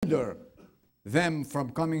hinder them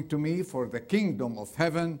from coming to me, for the kingdom of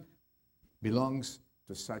heaven belongs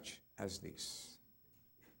to such as these.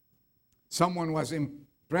 Someone was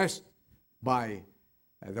impressed by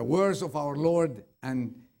the words of our Lord,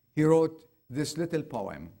 and he wrote this little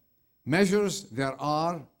poem. Measures there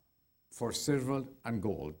are for silver and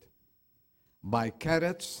gold. By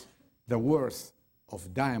carats the worth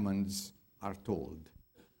of diamonds are told.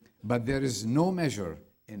 But there is no measure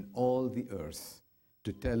in all the earth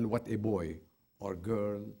to tell what a boy or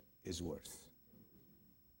girl is worth.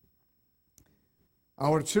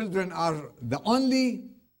 Our children are the only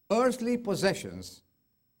earthly possessions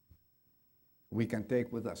we can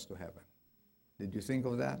take with us to heaven. Did you think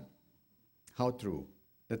of that? How true.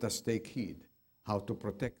 Let us take heed how to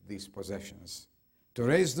protect these possessions, to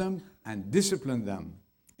raise them and discipline them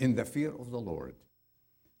in the fear of the Lord.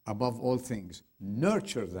 Above all things,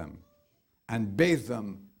 nurture them and bathe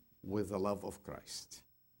them with the love of Christ.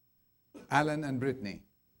 Alan and Brittany,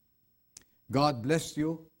 God blessed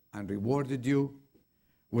you and rewarded you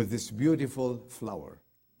with this beautiful flower,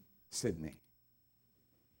 Sydney.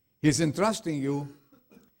 He's entrusting you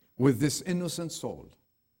with this innocent soul.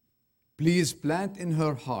 Please plant in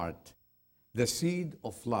her heart the seed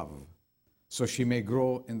of love so she may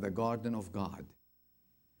grow in the garden of God,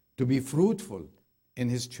 to be fruitful in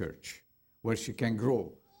His church, where she can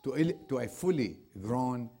grow to a fully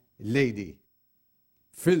grown lady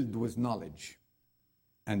filled with knowledge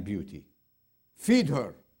and beauty. Feed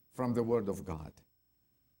her from the Word of God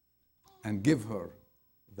and give her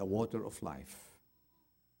the water of life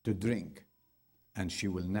to drink, and she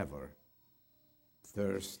will never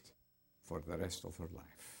thirst for the rest of her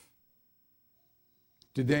life.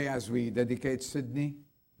 Today, as we dedicate Sydney,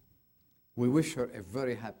 we wish her a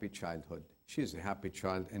very happy childhood. She's a happy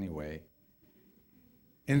child anyway,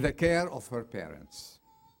 in the care of her parents.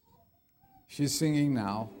 She's singing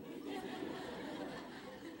now.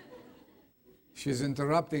 She's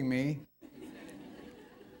interrupting me.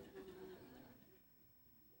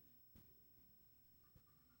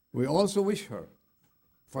 We also wish her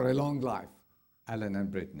for a long life, Alan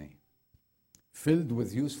and Brittany, filled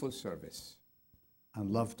with useful service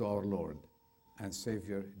and love to our Lord and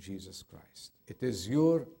Savior Jesus Christ. It is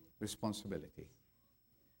your responsibility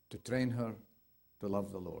to train her to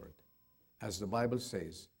love the Lord. As the Bible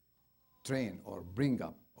says, train or bring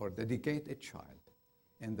up or dedicate a child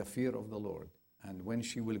in the fear of the Lord, and when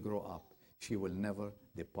she will grow up, she will never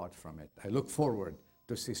depart from it. I look forward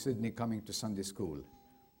to see Sydney coming to Sunday school,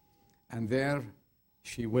 and there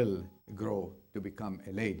she will grow to become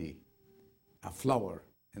a lady, a flower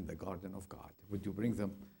in the garden of God. Would you bring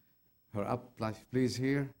her up, please,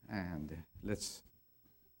 here? And this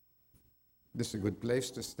is a good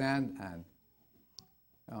place to stand.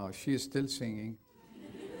 And she is still singing.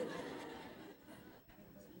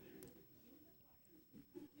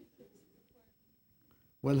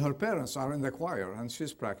 Well, her parents are in the choir, and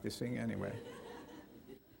she's practicing anyway.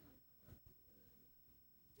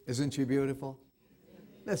 Isn't she beautiful?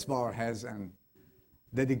 Let's bow our heads and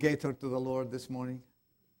dedicate her to the Lord this morning.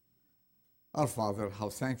 Our Father, how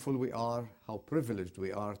thankful we are, how privileged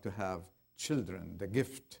we are to have children, the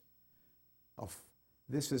gift of,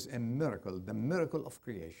 this is a miracle, the miracle of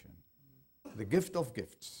creation, the gift of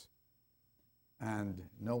gifts, and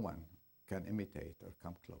no one can imitate or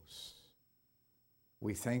come close.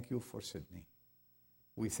 We thank you for Sydney.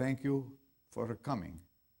 We thank you for her coming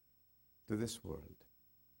to this world.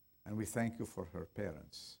 And we thank you for her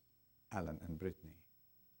parents, Alan and Brittany.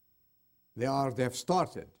 They have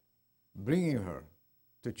started bringing her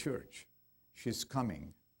to church. She's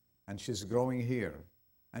coming, and she's growing here.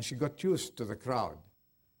 And she got used to the crowd.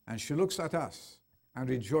 And she looks at us and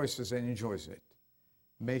rejoices and enjoys it.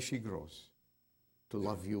 May she grow to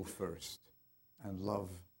love you first and love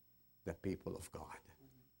the people of God.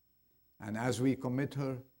 And as we commit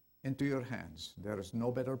her into your hands, there is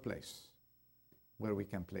no better place where we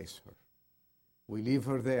can place her. We leave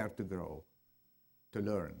her there to grow, to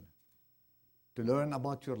learn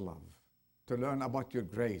about your love, to learn about your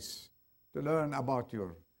grace, to learn about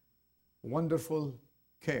your wonderful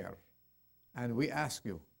care. And we ask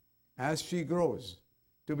you, as she grows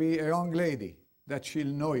to be a young lady, that she'll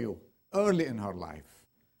know you early in her life.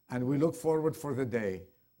 And we look forward for the day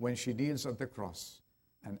when she kneels at the cross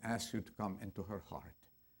and asks you to come into her heart.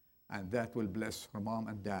 And that will bless her mom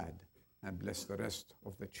and dad and bless the rest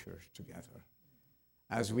of the church together.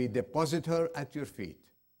 As we deposit her at your feet,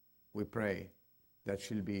 we pray that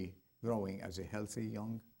she'll be growing as a healthy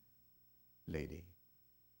young lady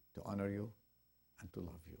to honor you and to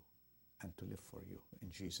love you and to live for you.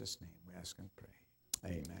 In Jesus' name we ask and pray.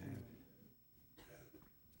 Amen.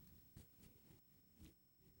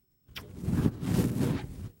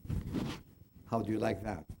 How do you like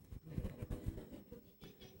that?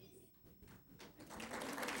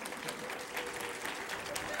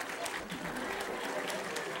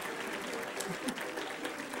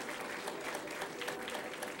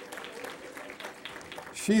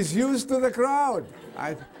 She's used to the crowd.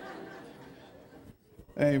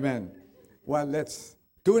 Amen. Well, let's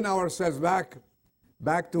tune ourselves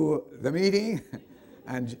back to the meeting.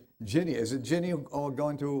 And Jenny, is it Jenny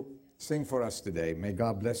going to sing for us today? May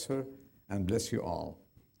God bless her and bless you all.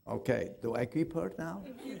 Okay, do I keep her now?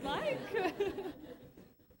 If you'd like.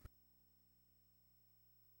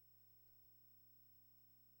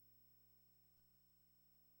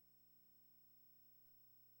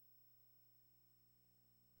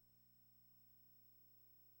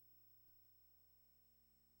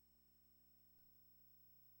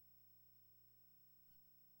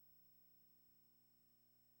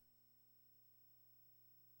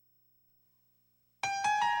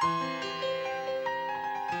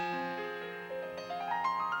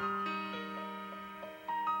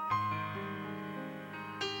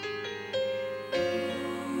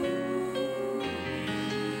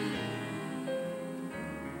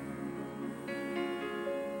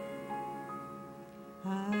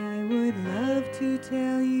 I would love to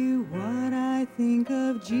tell you what I think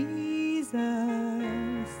of Jesus,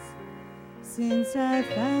 since I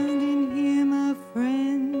found in him a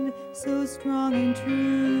friend so strong and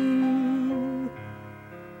true.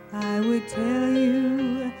 I would tell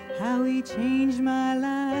you how he changed my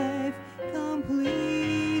life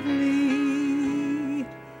completely.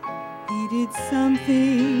 He did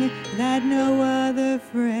something that no other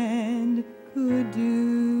friend could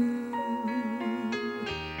do.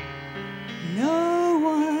 No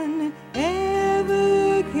one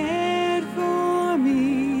ever cared for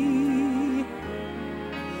me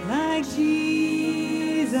like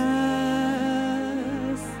Jesus.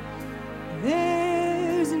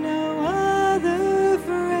 There's no other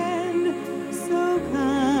friend so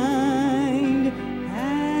kind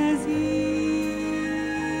as he.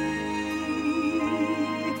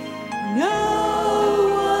 No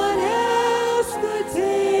one else could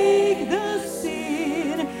take the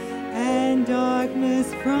sin and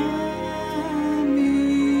darkness from me.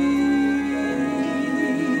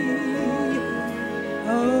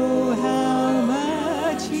 Oh, how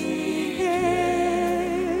much he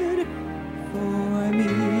cared for me.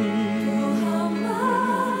 Oh, how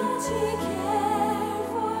much he cared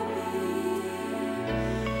for me.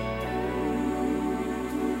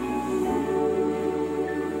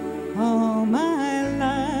 All my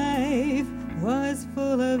life was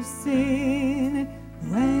full of sin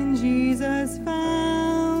when Jesus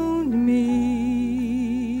found me.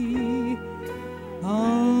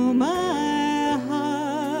 All my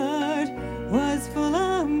heart was full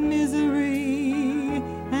of misery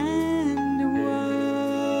and woe.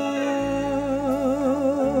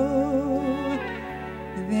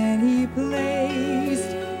 Then he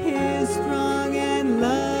placed his strong and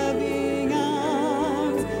loving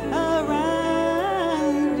arms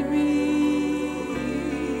around me,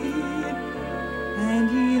 and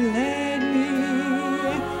he led me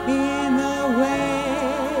in the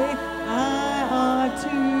way I ought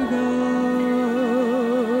to go.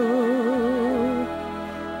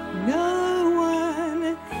 No one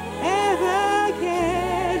ever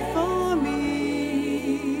cared for me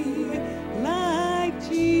like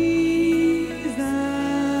Jesus.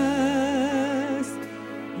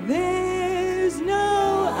 There's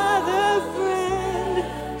no other friend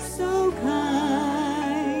so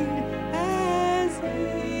kind as he.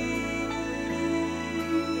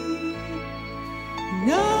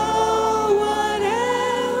 No one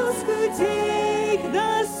else could take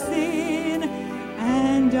the sin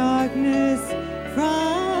and darkness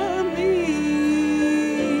from me.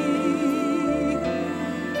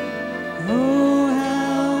 Oh,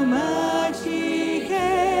 how much he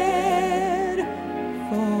cared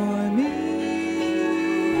for me.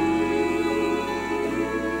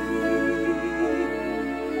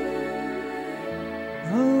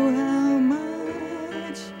 Oh, how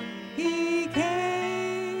much he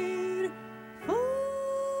cared for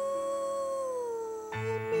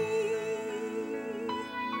me.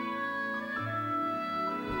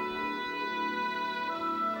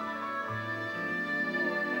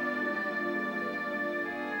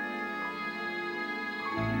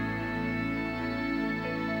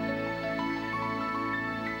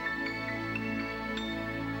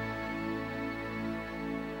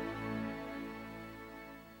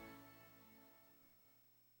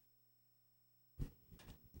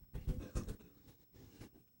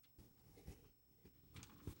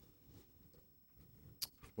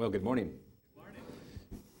 Well, good morning.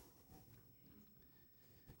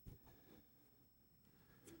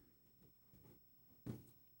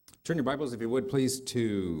 Turn your Bibles, if you would, please,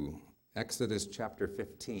 to Exodus chapter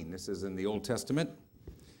 15. This is in the Old Testament,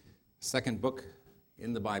 second book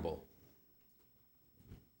in the Bible.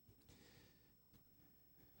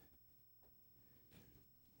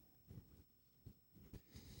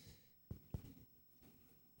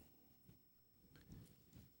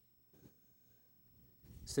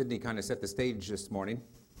 Sydney kind of set the stage this morning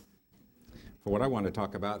for what I want to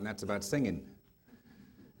talk about, and that's about singing.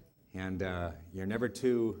 And you're never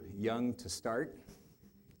too young to start.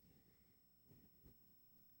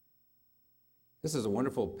 This is a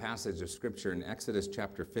wonderful passage of Scripture in Exodus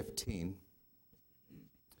chapter 15.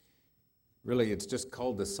 Really, it's just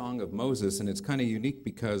called the Song of Moses, and it's kind of unique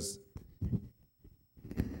because,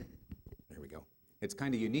 there we go. It's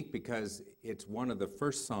kind of unique because it's one of the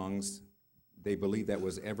first songs they believe that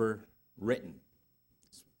was ever written.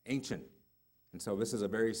 It's ancient. And so this is a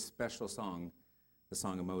very special song, the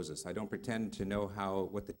Song of Moses. I don't pretend to know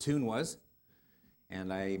what the tune was,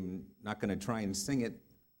 and I'm not going to try and sing it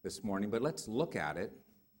this morning, but let's look at it.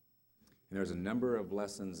 And there's a number of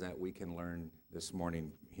lessons that we can learn this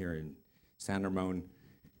morning here in San Ramon,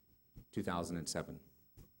 2007.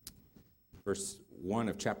 Verse 1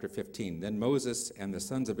 of chapter 15. Then Moses and the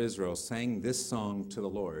sons of Israel sang this song to the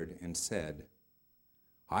Lord and said,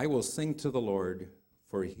 I will sing to the Lord,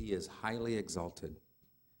 for he is highly exalted.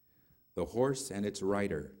 The horse and its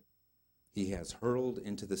rider he has hurled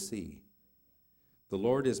into the sea. The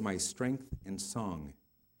Lord is my strength and song.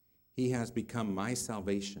 He has become my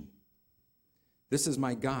salvation. This is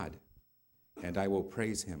my God, and I will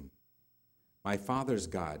praise him. My father's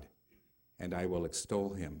God, and I will extol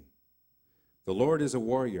him. The Lord is a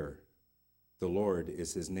warrior. The Lord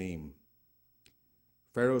is his name.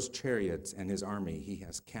 Pharaoh's chariots and his army he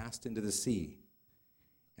has cast into the sea,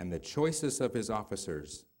 and the choicest of his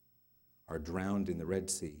officers are drowned in the Red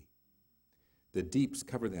Sea. The deeps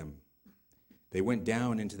cover them. They went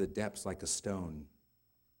down into the depths like a stone.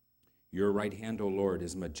 Your right hand, O Lord,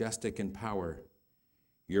 is majestic in power.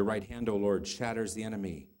 Your right hand, O Lord, shatters the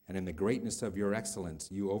enemy, and in the greatness of your excellence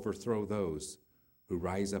you overthrow those who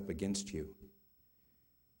rise up against you.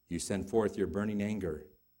 You send forth your burning anger,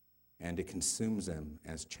 and it consumes them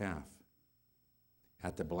as chaff.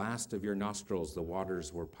 At the blast of your nostrils the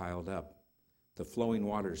waters were piled up. The flowing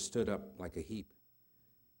waters stood up like a heap.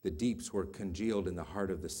 The deeps were congealed in the heart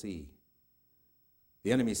of the sea.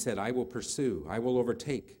 The enemy said, I will pursue, I will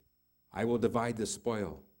overtake, I will divide the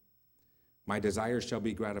spoil. My desires shall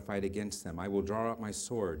be gratified against them. I will draw out my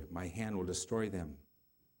sword, my hand will destroy them.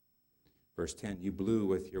 Verse 10, you blew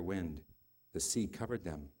with your wind. The sea covered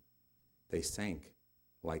them. They sank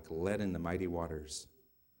like lead in the mighty waters.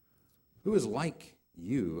 Who is like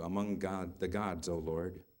you among the gods, O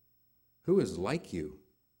Lord? Who is like you,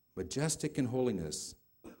 majestic in holiness,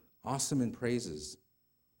 awesome in praises,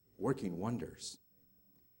 working wonders?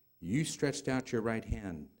 You stretched out your right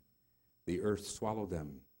hand. The earth swallowed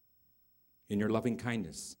them. In your loving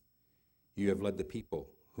kindness, you have led the people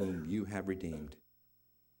whom you have redeemed.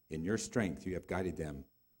 In your strength, you have guided them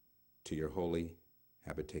to your holy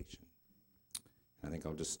habitation. I think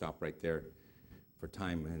I'll just stop right there for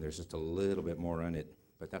time, and there's just a little bit more on it,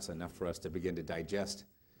 but that's enough for us to begin to digest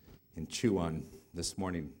and chew on this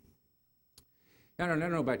morning. I don't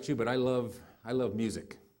know about you, but I love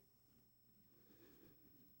music.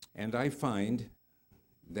 And I find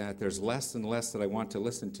that there's less and less that I want to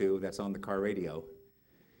listen to that's on the car radio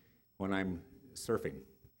when I'm surfing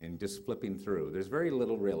and just flipping through. There's very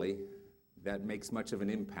little, really, that makes much of an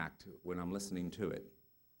impact when I'm listening to it.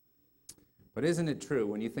 But isn't it true,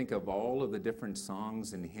 when you think of all of the different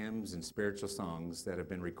songs and hymns and spiritual songs that have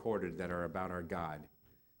been recorded that are about our God,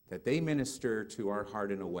 that they minister to our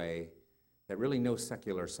heart in a way that really no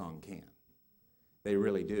secular song can? They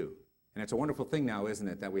really do. And it's a wonderful thing now, isn't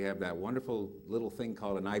it, that we have that wonderful little thing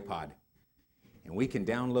called an iPod. And we can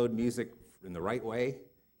download music in the right way,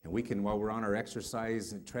 and we can, while we're on our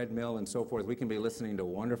exercise and treadmill and so forth, we can be listening to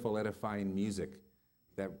wonderful, edifying music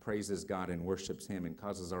that praises God and worships him and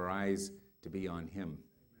causes our eyes to be on him,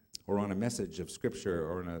 or on a message of Scripture,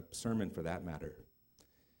 or in a sermon for that matter.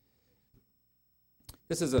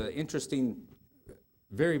 This is an interesting,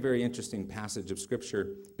 very, very interesting passage of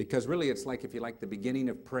Scripture, because really it's like, if you like, the beginning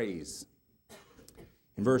of praise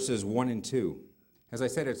in verses 1 and 2. As I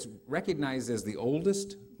said, it's recognized as the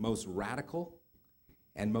oldest, most radical,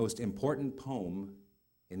 and most important poem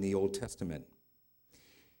in the Old Testament.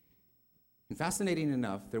 And fascinating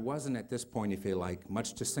enough, there wasn't at this point, if you like,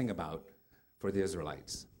 much to sing about for the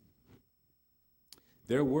Israelites.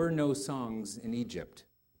 There were no songs in Egypt.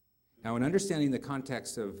 Now, in understanding the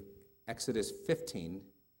context of Exodus 15,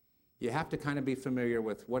 you have to kind of be familiar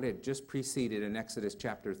with what had just preceded in Exodus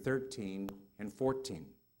chapter 13 and 14.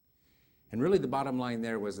 And really the bottom line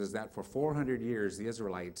there is that for 400 years the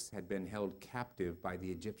Israelites had been held captive by the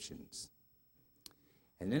Egyptians.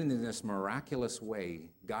 And then in this miraculous way,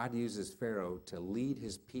 God uses Pharaoh to lead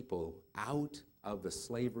his people out of the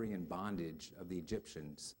slavery and bondage of the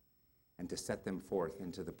Egyptians and to set them forth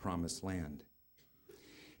into the promised land.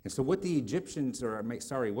 And so what the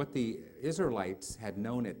Israelites had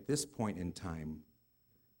known at this point in time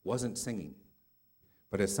wasn't singing.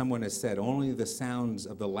 But as someone has said, only the sounds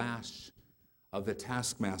of the lash of the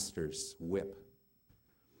taskmaster's whip.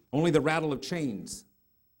 Only the rattle of chains,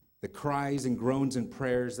 the cries and groans and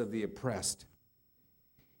prayers of the oppressed,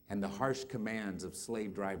 and the harsh commands of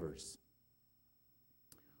slave drivers.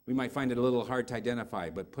 We might find it a little hard to identify,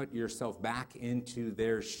 but put yourself back into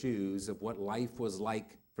their shoes of what life was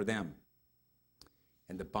like for them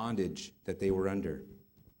and the bondage that they were under.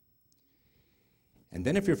 And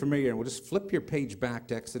then if you're familiar, and we'll just flip your page back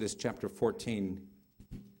to Exodus chapter 14.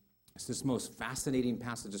 It's this most fascinating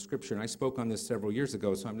passage of Scripture, and I spoke on this several years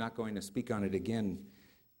ago, so I'm not going to speak on it again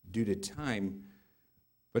due to time.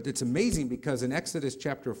 But it's amazing because in Exodus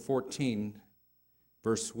chapter 14,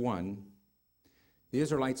 verse 1, the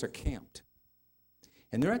Israelites are camped.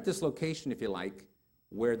 And they're at this location, if you like,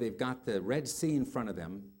 where they've got the Red Sea in front of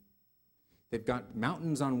them. They've got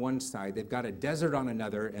mountains on one side. They've got a desert on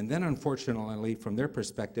another. And then, unfortunately, from their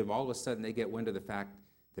perspective, all of a sudden they get wind of the fact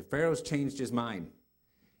that Pharaoh's changed his mind.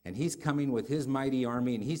 And he's coming with his mighty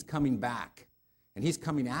army, and he's coming back. And he's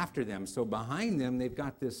coming after them. So behind them, they've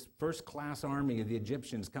got this first-class army of the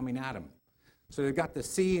Egyptians coming at them. So they've got the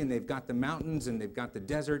sea, and they've got the mountains, and they've got the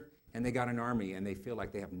desert, and they got an army, and they feel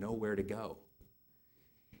like they have nowhere to go.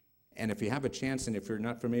 And if you have a chance, and if you're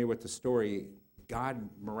not familiar with the story, God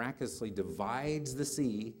miraculously divides the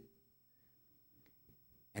sea,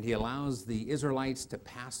 and he allows the Israelites to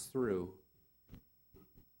pass through,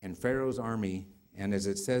 and Pharaoh's army, and as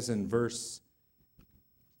it says in verse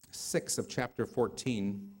 6 of chapter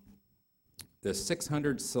 14, the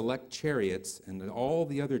 600 select chariots and all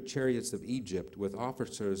the other chariots of Egypt with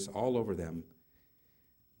officers all over them,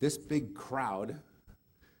 this big crowd,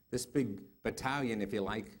 this big battalion, if you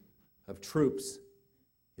like, of troops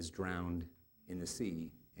is drowned in the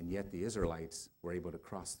sea, and yet the Israelites were able to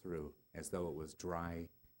cross through as though it was dry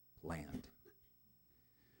land.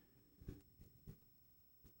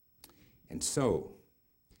 And so,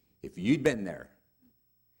 if you'd been there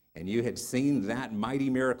and you had seen that mighty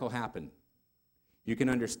miracle happen, you can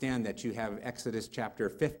understand that you have Exodus chapter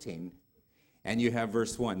 15 and you have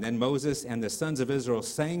verse 1. Then Moses and the sons of Israel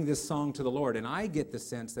sang this song to the Lord, and I get the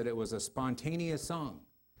sense that it was a spontaneous song.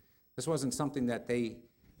 This wasn't something that they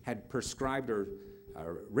had prescribed or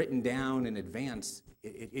written down in advance.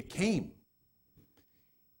 It came.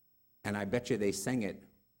 And I bet you they sang it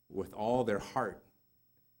with all their heart,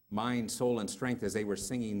 mind, soul, and strength as they were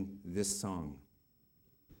singing this song.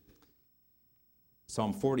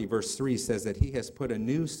 Psalm 40, verse 3 says that he has put a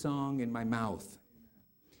new song in my mouth,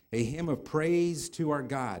 a hymn of praise to our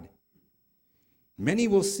God. Many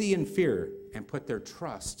will see and fear and put their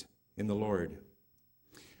trust in the Lord.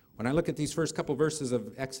 When I look at these first couple verses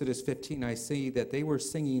of Exodus 15, I see that they were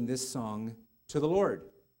singing this song to the Lord.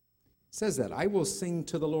 It says that, I will sing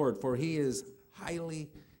to the Lord, for he is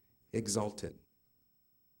highly exalted.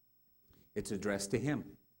 It's addressed to him.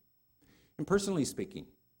 And personally speaking,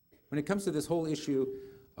 when it comes to this whole issue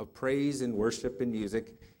of praise and worship and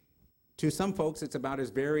music, to some folks it's about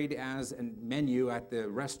as varied as a menu at the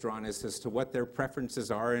restaurant as to what their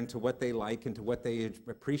preferences are and to what they like and to what they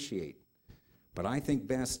appreciate. But I think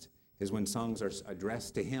best is when songs are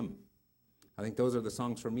addressed to him. I think those are the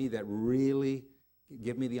songs for me that really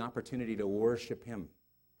give me the opportunity to worship him.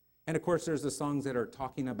 And of course there's the songs that are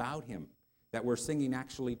talking about him, that we're singing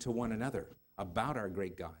actually to one another about our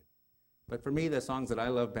great God. But for me, the songs that I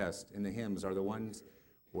love best in the hymns are the ones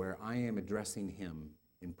where I am addressing him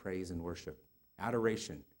in praise and worship,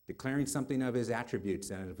 adoration, declaring something of his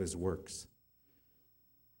attributes and of his works.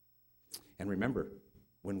 And remember,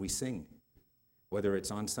 when we sing, whether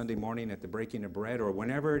it's on Sunday morning at the breaking of bread or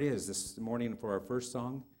whenever it is this morning for our first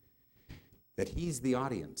song, that he's the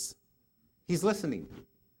audience. He's listening.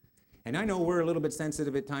 And I know we're a little bit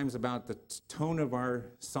sensitive at times about the tone of our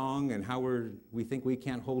song and how we think we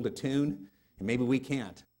can't hold a tune, and maybe we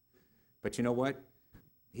can't. But you know what?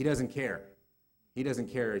 He doesn't care. He doesn't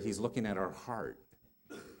care. He's looking at our heart,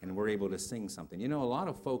 and we're able to sing something. You know, a lot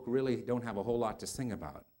of folk really don't have a whole lot to sing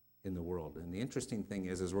about in the world. And the interesting thing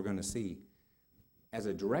is we're going to see, as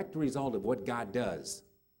a direct result of what God does,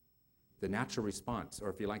 the natural response, or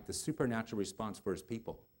if you like, the supernatural response for his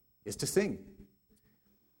people, is to sing.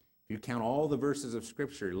 If you count all the verses of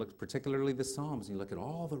Scripture, you look particularly the Psalms, and you look at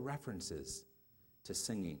all the references to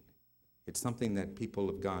singing. It's something that people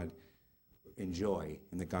of God enjoy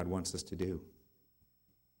and that God wants us to do.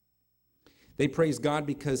 They praise God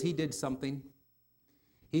because He did something.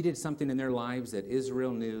 He did something in their lives that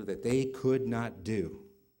Israel knew that they could not do.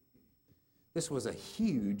 This was a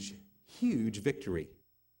huge, huge victory.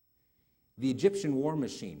 The Egyptian war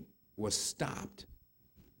machine was stopped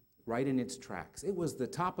right in its tracks. It was the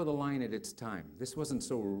top of the line at its time. This wasn't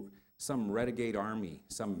some renegade army,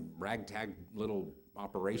 some ragtag little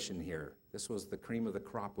operation here. This was the cream of the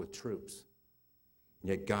crop with troops. And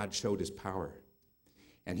yet God showed His power.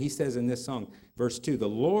 And He says in this song, verse 2, "The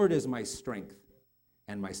Lord is my strength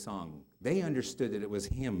and my song." They understood that it was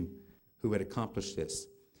Him who had accomplished this.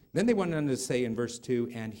 Then they went on to say in verse 2,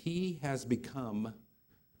 "And He has become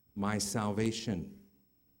my salvation."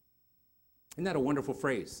 Isn't that a wonderful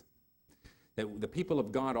phrase? That the people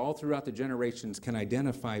of God all throughout the generations can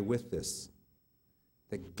identify with this.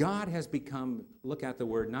 That God has become, look at the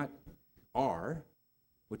word, not our,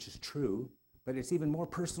 which is true, but it's even more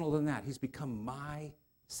personal than that. He's become my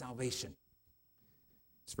salvation.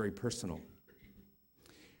 It's very personal.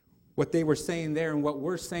 What they were saying there and what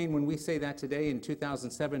we're saying when we say that today in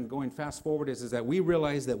 2007, going fast forward, is that we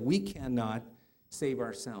realize that we cannot save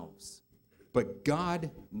ourselves. But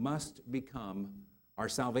God must become our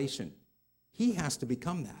salvation. He has to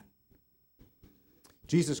become that.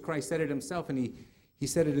 Jesus Christ said it Himself, and he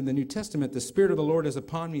said it in the New Testament, "The Spirit of the Lord is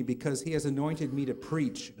upon me because He has anointed me to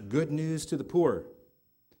preach good news to the poor.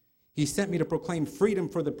 He sent me to proclaim freedom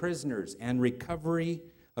for the prisoners and recovery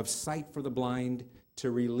of sight for the blind,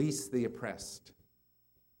 to release the oppressed."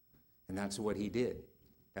 And that's what He did.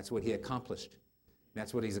 That's what He accomplished.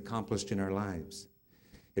 That's what He's accomplished in our lives.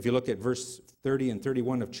 If you look at verse 30 and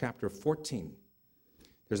 31 of chapter 14,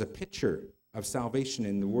 there's a picture of salvation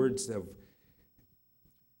in the words of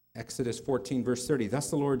Exodus 14, verse 30. "Thus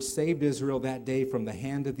the Lord saved Israel that day from the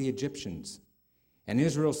hand of the Egyptians. And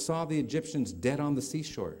Israel saw the Egyptians dead on the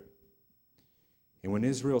seashore. And when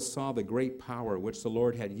Israel saw the great power which the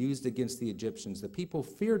Lord had used against the Egyptians, the people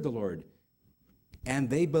feared the Lord, and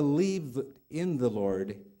they believed in the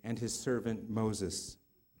Lord and His servant Moses."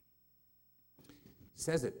 It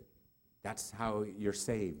says it. That's how you're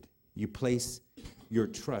saved. You place your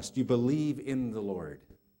trust. You believe in the Lord.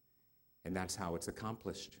 And that's how it's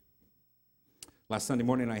accomplished. Last Sunday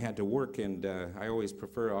morning I had to work, and I always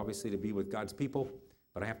prefer, obviously, to be with God's people,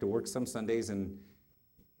 but I have to work some Sundays, and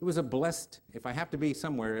it was a blessed, if I have to be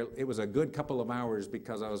somewhere, it was a good couple of hours,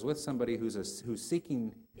 because I was with somebody who's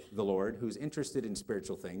seeking the Lord, who's interested in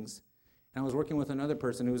spiritual things, and I was working with another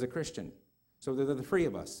person who was a Christian. So they're the three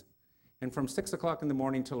of us. And from 6 o'clock in the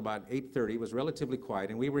morning till about 8:30, it was relatively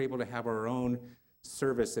quiet, and we were able to have our own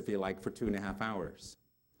service, if you like, for 2.5 hours.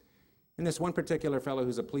 And this one particular fellow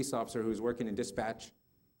who's a police officer who's working in dispatch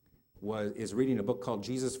is reading a book called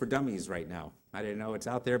Jesus for Dummies right now. I didn't know it's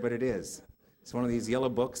out there, but it is. It's one of these yellow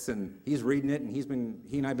books, and he's reading it, and he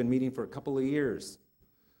and I have been meeting for a couple of years,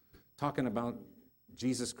 talking about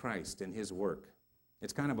Jesus Christ and His work.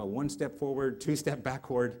 It's kind of a one step forward, two step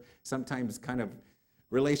backward, sometimes kind of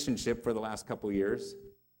relationship for the last couple of years.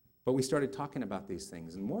 But we started talking about these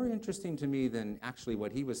things. And more interesting to me than actually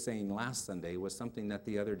what he was saying last Sunday was something that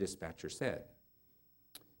the other dispatcher said.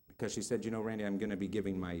 Because she said, "You know, Randy, I'm going to be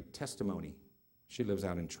giving my testimony." She lives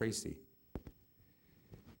out in Tracy.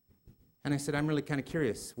 And I said, "I'm really kind of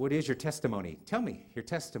curious. What is your testimony? Tell me your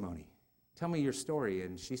testimony. Tell me your story."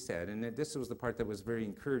 And she said, and this was the part that was very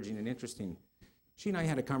encouraging and interesting. She and I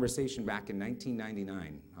had a conversation back in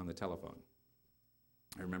 1999 on the telephone.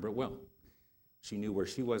 I remember it well. She knew where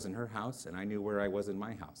she was in her house, and I knew where I was in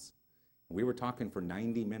my house. We were talking for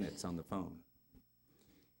 90 minutes on the phone.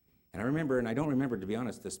 And I remember, and I don't remember, to be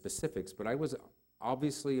honest, the specifics, but I was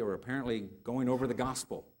obviously or apparently going over the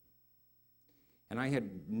gospel. And I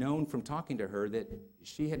had known from talking to her that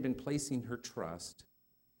she had been placing her trust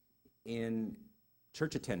in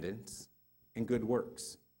church attendance and good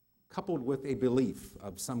works, coupled with a belief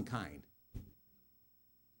of some kind.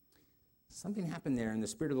 Something happened there, and the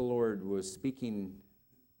Spirit of the Lord was speaking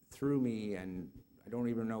through me, and I don't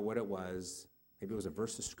even know what it was. Maybe it was a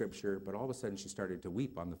verse of Scripture, but all of a sudden she started to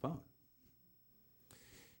weep on the phone.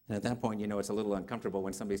 And at that point, you know, it's a little uncomfortable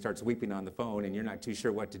when somebody starts weeping on the phone and you're not too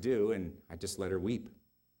sure what to do, and I just let her weep.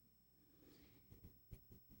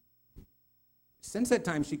 Since that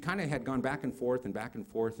time, she kind of had gone back and forth,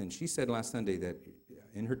 and she said last Sunday that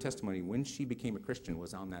in her testimony, when she became a Christian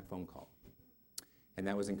was on that phone call. And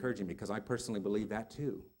that was encouraging, because I personally believe that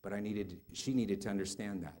too. But she needed to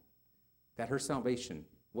understand that her salvation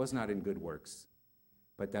was not in good works,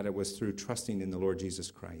 but that it was through trusting in the Lord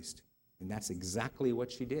Jesus Christ. And that's exactly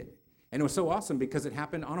what she did. And it was so awesome because it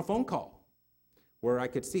happened on a phone call where I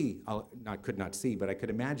could see, could not see, but I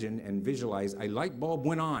could imagine and visualize a light bulb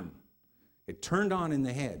went on. It turned on in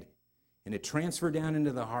the head, and it transferred down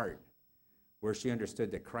into the heart, where she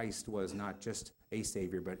understood that Christ was not just a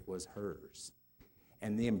Savior, but was hers.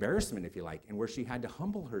 And the embarrassment, if you like, and where she had to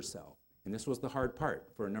humble herself, and this was the hard part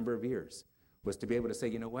for a number of years, was to be able to say,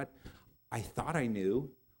 you know what? I thought I knew.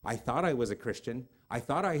 I thought I was a Christian. I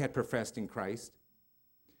thought I had professed in Christ.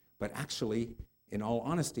 But actually, in all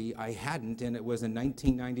honesty, I hadn't, and it was in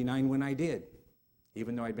 1999 when I did,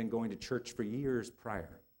 even though I'd been going to church for years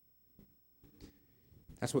prior.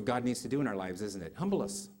 That's what God needs to do in our lives, isn't it? Humble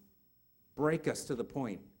us. Break us to the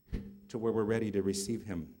point to where we're ready to receive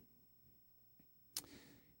him.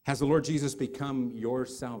 Has the Lord Jesus become your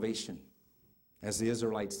salvation, as the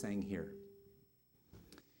Israelites sang here?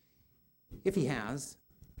 If he has,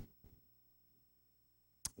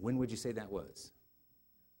 when would you say that was?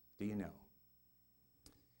 Do you know?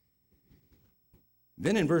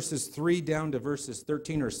 Then in verses 3 down to verses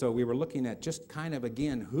 13 or so, we were looking at just kind of,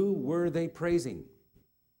 again, who were they praising?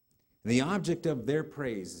 The object of their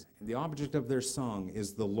praise, the object of their song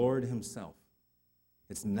is the Lord himself.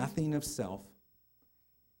 It's nothing of self.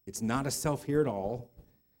 It's not a self here at all,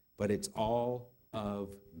 but it's all of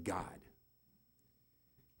God.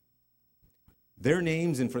 Their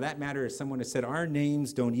names, and for that matter, as someone has said, our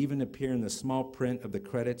names don't even appear in the small print of the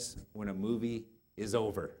credits when a movie is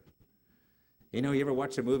over. You know, you ever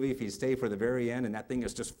watch a movie, if you stay for the very end, and that thing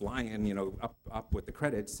is just flying, you know, up with the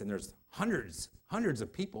credits, and there's hundreds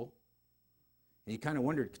of people. And you kind of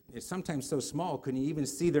wondered, it's sometimes so small, couldn't you even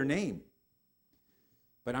see their name?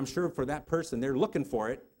 But I'm sure for that person, they're looking for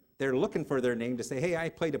it. They're looking for their name to say, hey, I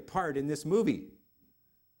played a part in this movie.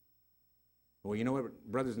 Well, you know what,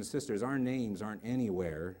 brothers and sisters, our names aren't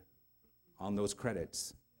anywhere on those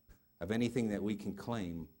credits of anything that we can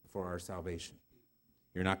claim for our salvation.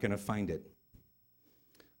 You're not going to find it.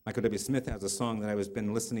 Michael W. Smith has a song that I've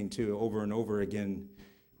been listening to over and over again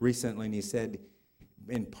recently, and he said,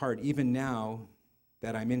 in part, even now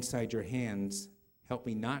that I'm inside your hands, help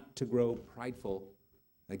me not to grow prideful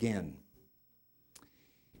again.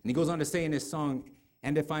 And he goes on to say in his song,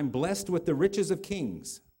 and if I'm blessed with the riches of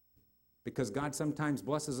kings, because God sometimes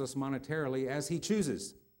blesses us monetarily as he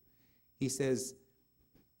chooses, he says,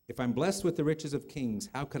 if I'm blessed with the riches of kings,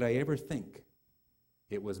 how could I ever think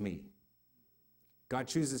it was me? God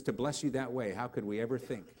chooses to bless you that way. How could we ever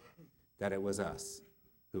think that it was us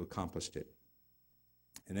who accomplished it?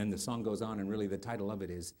 And then the song goes on, and really the title of it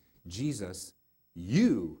is, Jesus,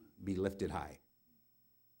 you be lifted high.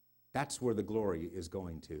 That's where the glory is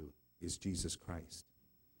going to, is Jesus Christ.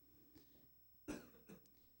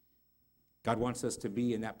 God wants us to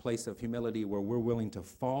be in that place of humility where we're willing to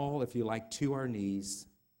fall, if you like, to our knees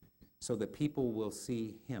so that people will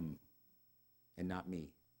see him and not me.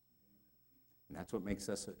 And that's what makes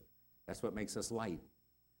us light.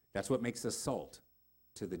 That's what makes us salt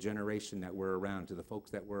to the generation that we're around, to the folks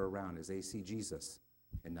that we're around, as they see Jesus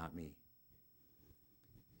and not me.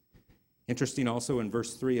 Interesting also in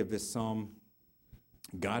verse 3 of this psalm,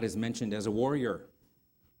 God is mentioned as a warrior.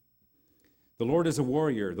 The Lord is a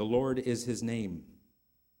warrior. The Lord is his name.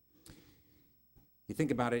 You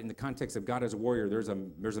think about it in the context of God as a warrior, there's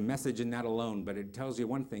a message in that alone, but it tells you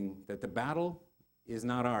one thing, that the battle is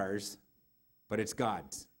not ours, but it's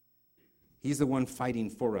God's. He's the one fighting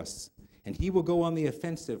for us, and he will go on the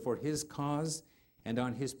offensive for his cause and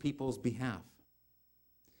on his people's behalf.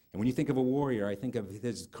 And when you think of a warrior, I think of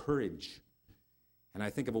his courage. And I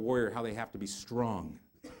think of a warrior, how they have to be strong.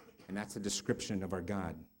 And that's a description of our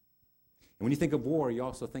God. And when you think of war, you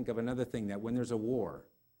also think of another thing, that when there's a war,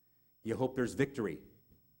 you hope there's victory.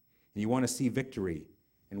 And you want to see victory.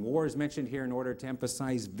 And war is mentioned here in order to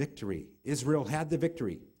emphasize victory. Israel had the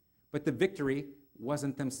victory. But the victory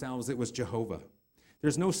wasn't themselves, it was Jehovah.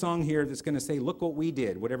 There's no song here that's going to say, look what we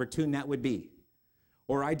did, whatever tune that would be.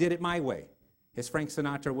 Or I did it my way, as Frank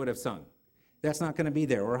Sinatra would have sung. That's not going to be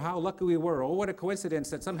there. Or how lucky we were. Oh, what a coincidence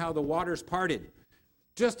that somehow the waters parted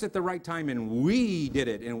just at the right time and we did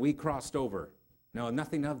it and we crossed over. No,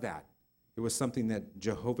 nothing of that. It was something that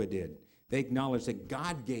Jehovah did. They acknowledged that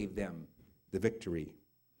God gave them the victory.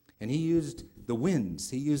 And he used the winds,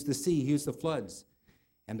 he used the sea, he used the floods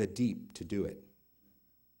and the deep to do it.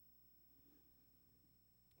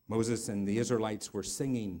 Moses and the Israelites were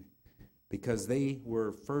singing because they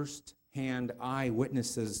were first-hand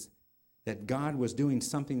eyewitnesses that God was doing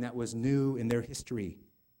something that was new in their history.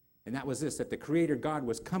 And that was this, that the Creator God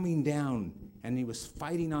was coming down and he was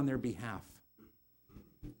fighting on their behalf.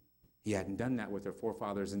 He hadn't done that with their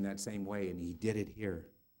forefathers in that same way, and he did it here.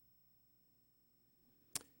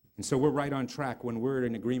 And so we're right on track when we're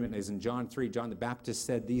in agreement. As in John 3, John the Baptist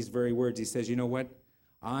said these very words. He says, you know what?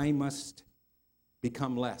 I must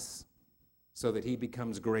become less so that he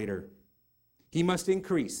becomes greater. He must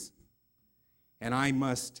increase, and I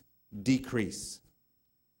must decrease.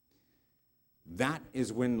 That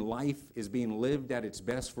is when life is being lived at its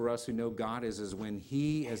best for us who know God, is when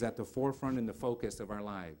he is at the forefront and the focus of our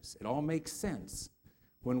lives. It all makes sense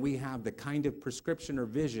when we have the kind of prescription or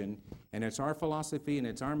vision, and it's our philosophy and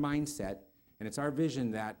it's our mindset and it's our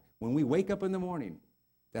vision that when we wake up in the morning,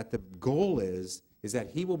 that the goal is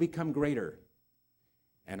that he will become greater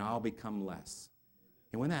and I'll become less.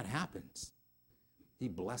 And when that happens, he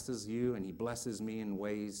blesses you and he blesses me in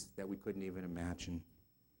ways that we couldn't even imagine.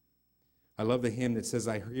 I love the hymn that says,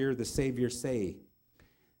 I hear the Savior say,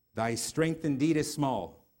 thy strength indeed is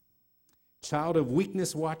small. Child of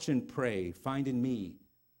weakness, watch and pray. Find in me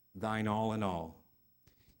thine all in all.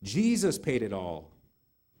 Jesus paid it all.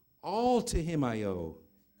 All to him I owe.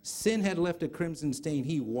 Sin had left a crimson stain.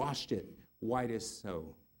 He washed it white as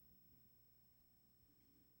snow.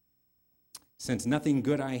 Since nothing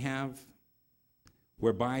good I have,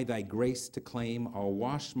 whereby thy grace to claim, I'll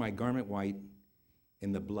wash my garment white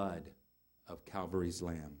in the blood of Calvary's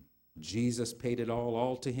Lamb. Jesus paid it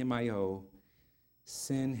all to him I owe.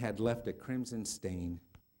 Sin had left a crimson stain.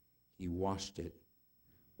 He washed it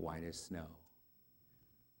white as snow.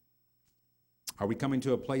 Are we coming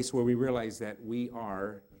to a place where we realize that we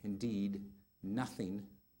are indeed nothing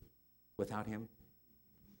without him?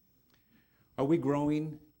 Are we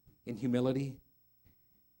growing in humility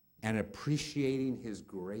and appreciating his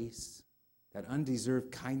grace, that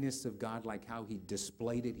undeserved kindness of God, like how he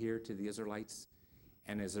displayed it here to the Israelites,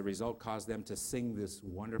 and as a result caused them to sing this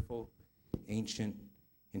wonderful, ancient,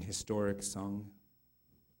 and historic song?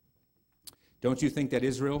 Don't you think that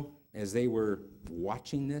Israel, as they were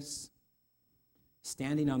watching this,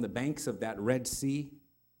 standing on the banks of that Red Sea,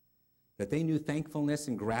 that they knew thankfulness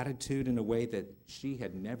and gratitude in a way that she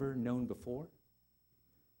had never known before?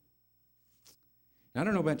 And I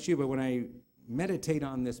don't know about you, but when I meditate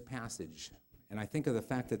on this passage, and I think of the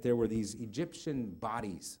fact that there were these Egyptian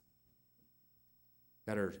bodies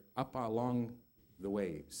that are up along the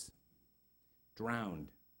waves,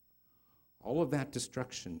 drowned, all of that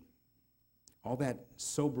destruction, all that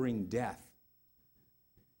sobering death,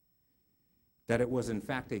 that it was in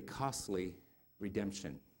fact a costly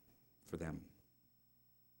redemption for them.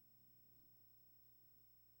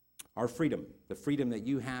 Our freedom, the freedom that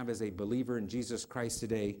you have as a believer in Jesus Christ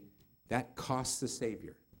today, that costs the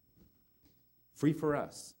Savior. Free for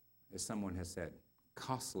us, as someone has said,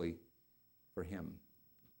 costly for him.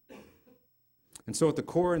 And so at the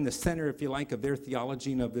core and the center, if you like, of their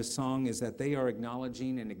theology and of this song is that they are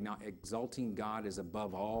acknowledging and exalting God as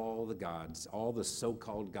above all the gods, all the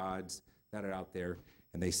so-called gods that are out there.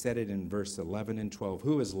 And they said it in verse 11 and 12.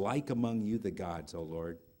 Who is like among you the gods, O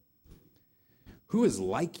Lord? Who is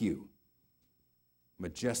like you?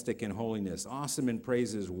 Majestic in holiness, awesome in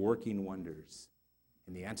praises, working wonders.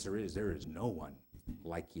 And the answer is, there is no one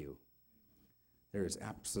like you. There is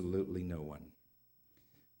absolutely no one.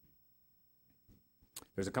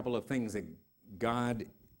 There's a couple of things that God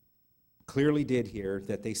clearly did here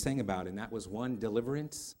that they sang about, and that was one,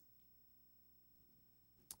 deliverance,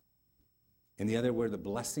 and the other were the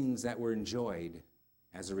blessings that were enjoyed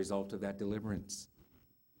as a result of that deliverance.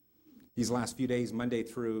 These last few days, Monday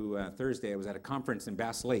through Thursday, I was at a conference in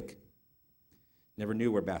Bass Lake. Never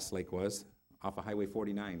knew where Bass Lake was, off of Highway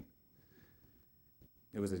 49.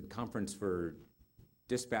 It was a conference for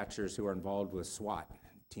dispatchers who are involved with SWAT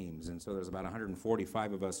teams, and so there's about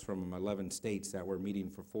 145 of us from 11 states that were meeting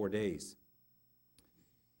for 4 days.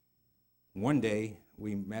 One day,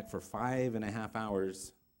 we met for 5.5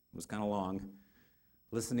 hours, it was kind of long,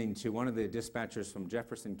 listening to one of the dispatchers from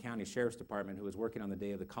Jefferson County Sheriff's Department who was working on the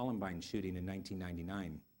day of the Columbine shooting in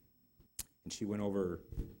 1999. And she went over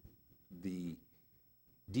the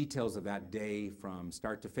details of that day from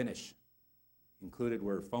start to finish. Included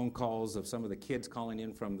were phone calls of some of the kids calling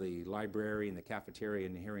in from the library and the cafeteria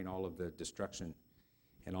and hearing all of the destruction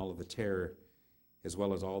and all of the terror, as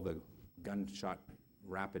well as all the gunshot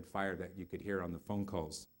rapid fire that you could hear on the phone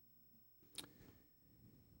calls.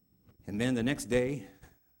 And then the next day,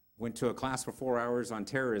 went to a class for 4 hours on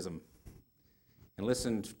terrorism and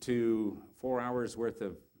listened to 4 hours worth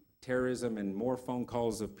of terrorism and more phone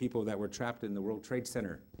calls of people that were trapped in the World Trade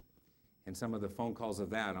Center. And some of the phone calls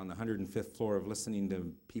of that on the 105th floor of listening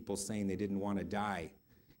to people saying they didn't want to die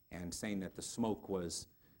and saying that the smoke was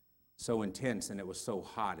so intense and it was so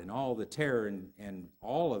hot and all the terror and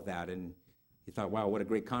all of that. And You thought, wow, what a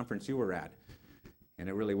great conference you were at. And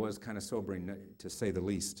it really was kind of sobering, to say the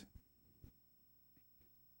least.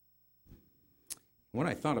 What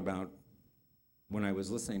I thought about when I was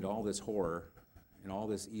listening to all this horror and all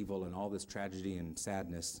this evil and all this tragedy and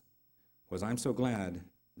sadness was, I'm so glad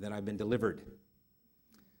that I've been delivered.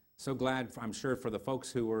 So glad, I'm sure, for the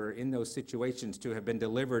folks who were in those situations to have been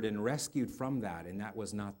delivered and rescued from that, and that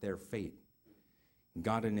was not their fate.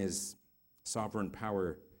 God in his sovereign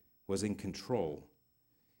power was in control,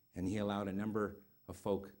 and he allowed a number of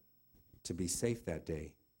folk to be safe that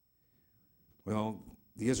day. Well,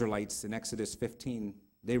 the Israelites in Exodus 15,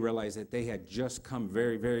 they realized that they had just come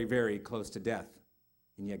very, very, very close to death,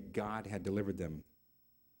 and yet God had delivered them.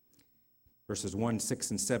 Verses 1,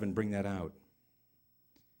 6, and 7 bring that out.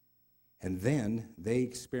 And then they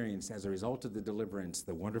experienced, as a result of the deliverance,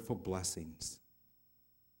 the wonderful blessings.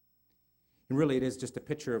 And really, it is just a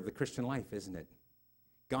picture of the Christian life, isn't it?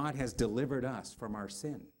 God has delivered us from our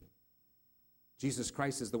sin. Jesus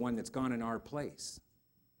Christ is the one that's gone in our place.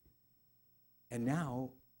 And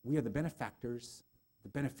now we are the benefactors, the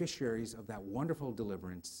beneficiaries of that wonderful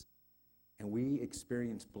deliverance, and we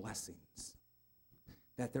experience blessings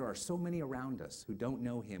that there are so many around us who don't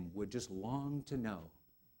know him would just long to know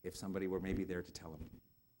if somebody were maybe there to tell them.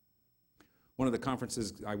 One of the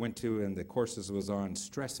conferences I went to and the courses was on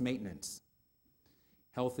stress maintenance,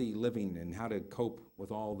 healthy living, and how to cope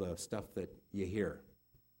with all the stuff that you hear.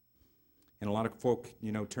 And a lot of folk,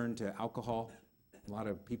 turn to alcohol. A lot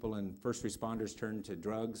of people and first responders turn to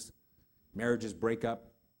drugs. Marriages break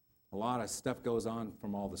up. A lot of stuff goes on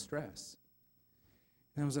from all the stress.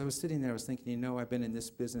 And as I was sitting there, I was thinking, I've been in this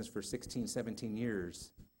business for 16, 17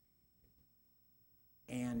 years,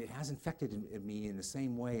 and it hasn't affected me in the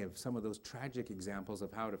same way of some of those tragic examples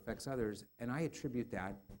of how it affects others, and I attribute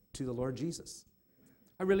that to the Lord Jesus.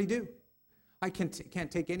 I really do. I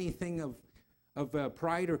can't take anything of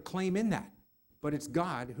pride or claim in that, but it's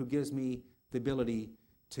God who gives me the ability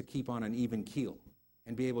to keep on an even keel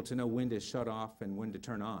and be able to know when to shut off and when to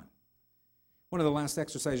turn on. One of the last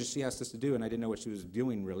exercises she asked us to do, and I didn't know what she was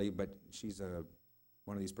doing really, but she's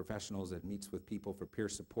one of these professionals that meets with people for peer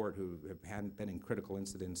support who hadn't been in critical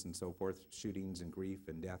incidents and so forth, shootings and grief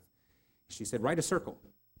and death. She said, write a circle.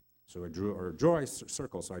 So I draw a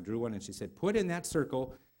circle. So I drew one, and she said, put in that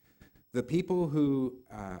circle the people who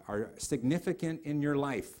are significant in your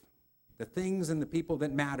life, the things and the people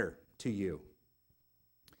that matter to you.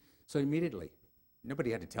 So immediately,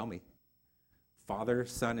 nobody had to tell me. Father,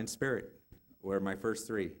 Son, and Spirit were my first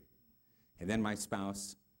three. And then my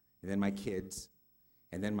spouse, and then my kids,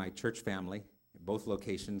 and then my church family, both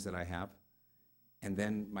locations that I have, and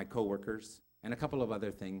then my coworkers, and a couple of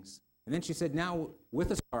other things. And then she said, now,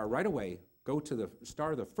 with a star, right away, go to the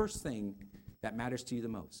star, the first thing that matters to you the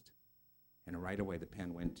most. And right away, the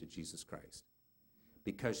pen went to Jesus Christ.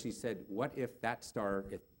 Because she said, what if that star,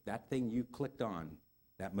 if that thing you clicked on,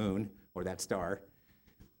 that moon or that star,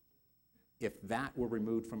 if that were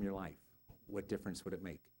removed from your life, what difference would it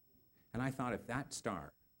make? And I thought, if that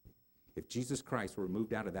star, if Jesus Christ were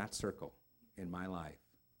removed out of that circle in my life,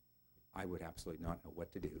 I would absolutely not know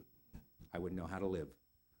what to do. I wouldn't know how to live.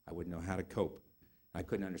 I wouldn't know how to cope. I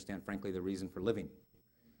couldn't understand, frankly, the reason for living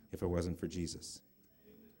if it wasn't for Jesus.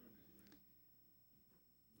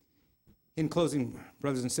 In closing,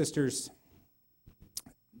 brothers and sisters,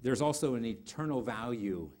 there's also an eternal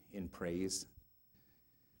value in praise.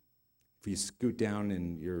 If you scoot down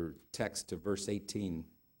in your text to verse 18,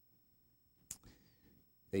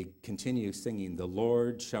 they continue singing, the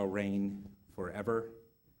Lord shall reign forever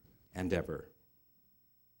and ever.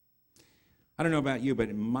 I don't know about you, but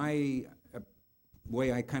in my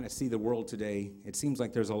way I kind of see the world today, it seems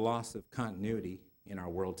like there's a loss of continuity in our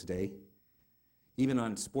world today. Even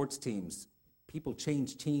on sports teams, people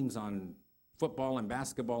change teams on football and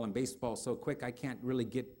basketball and baseball so quick I can't really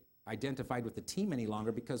get identified with the team any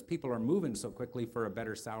longer because people are moving so quickly for a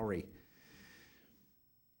better salary.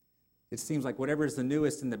 It seems like whatever is the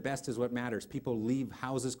newest and the best is what matters. People leave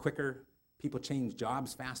houses quicker. People change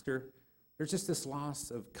jobs faster. There's just this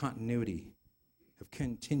loss of continuity, of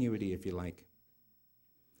continuity, if you like.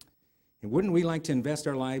 And wouldn't we like to invest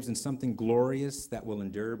our lives in something glorious that will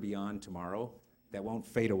endure beyond tomorrow, that won't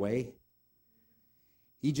fade away?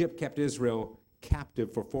 Egypt kept Israel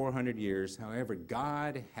captive for 400 years. However,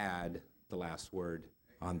 God had the last word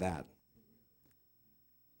on that.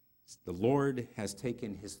 The Lord has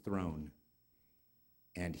taken his throne,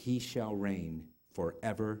 and he shall reign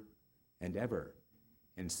forever and ever.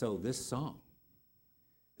 And so this song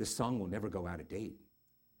will never go out of date.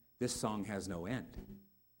 This song has no end.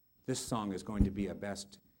 This song is going to be a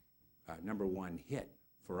best number one hit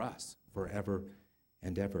for us forever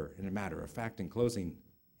and ever. And a matter of fact, in closing,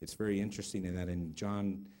 it's very interesting in that in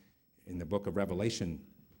John, in the book of Revelation,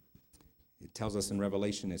 it tells us in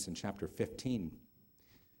Revelation, it's in chapter 15,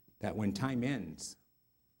 that when time ends,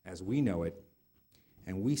 as we know it,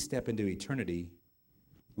 and we step into eternity,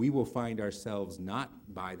 we will find ourselves not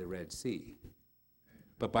by the Red Sea,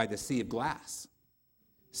 but by the Sea of Glass,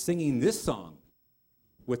 singing this song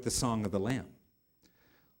with the song of the Lamb.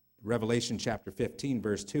 Revelation chapter 15,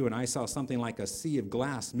 verse 2, and I saw something like a sea of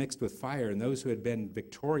glass mixed with fire, and those who had been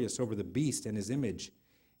victorious over the beast and his image,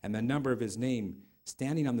 and the number of his name,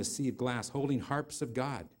 standing on the sea of glass, holding harps of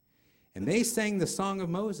God. And they sang the song of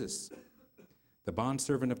Moses, the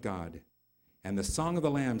bondservant of God, and the song of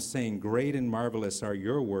the Lamb, saying, Great and marvelous are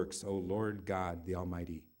your works, O Lord God, the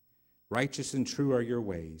Almighty. Righteous and true are your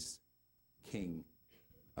ways, King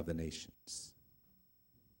of the nations.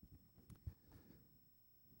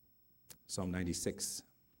 Psalm 96.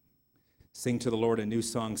 Sing to the Lord a new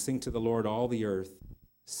song. Sing to the Lord all the earth.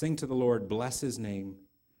 Sing to the Lord, bless his name.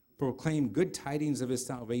 Proclaim good tidings of his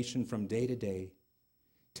salvation from day to day.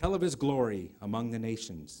 Tell of his glory among the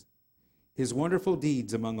nations, his wonderful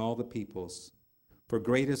deeds among all the peoples. For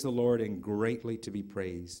great is the Lord and greatly to be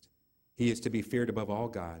praised. He is to be feared above all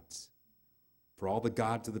gods. For all the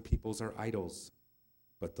gods of the peoples are idols,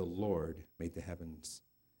 but the Lord made the heavens.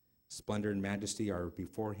 Splendor and majesty are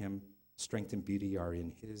before him. Strength and beauty are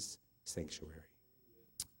in his sanctuary.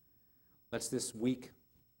 Let's this week,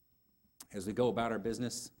 as we go about our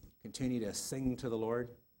business, continue to sing to the Lord,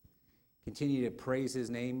 continue to praise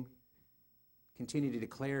his name, continue to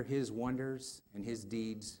declare his wonders and his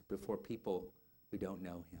deeds before people who don't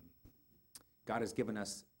know him. God has given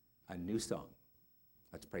us a new song.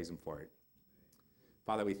 Let's praise him for it.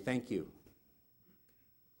 Father, we thank you.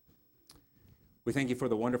 We thank you for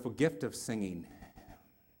the wonderful gift of singing.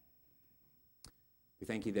 We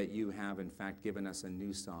thank you that you have, in fact, given us a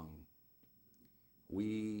new song.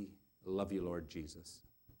 We love you, Lord Jesus.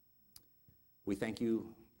 We thank you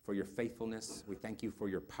for your faithfulness. We thank you for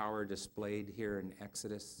your power displayed here in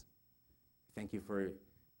Exodus. Thank you for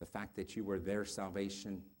the fact that you were their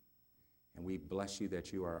salvation, and we bless you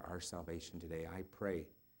that you are our salvation today. I pray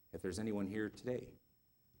if there's anyone here today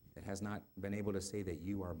that has not been able to say that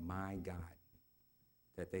you are my God,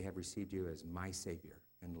 that they have received you as my Savior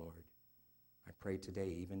and Lord. I pray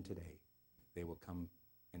today, even today, they will come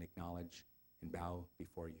and acknowledge and bow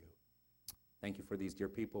before you. Thank you for these dear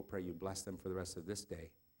people. Pray you bless them for the rest of this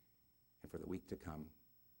day and for the week to come.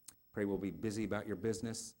 Pray we'll be busy about your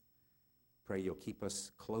business. Pray you'll keep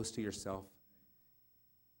us close to yourself,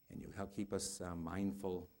 and you'll help keep us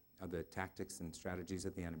mindful of the tactics and strategies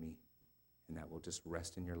of the enemy, and that we'll just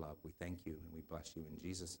rest in your love. We thank you and we bless you in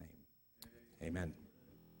Jesus' name. Amen.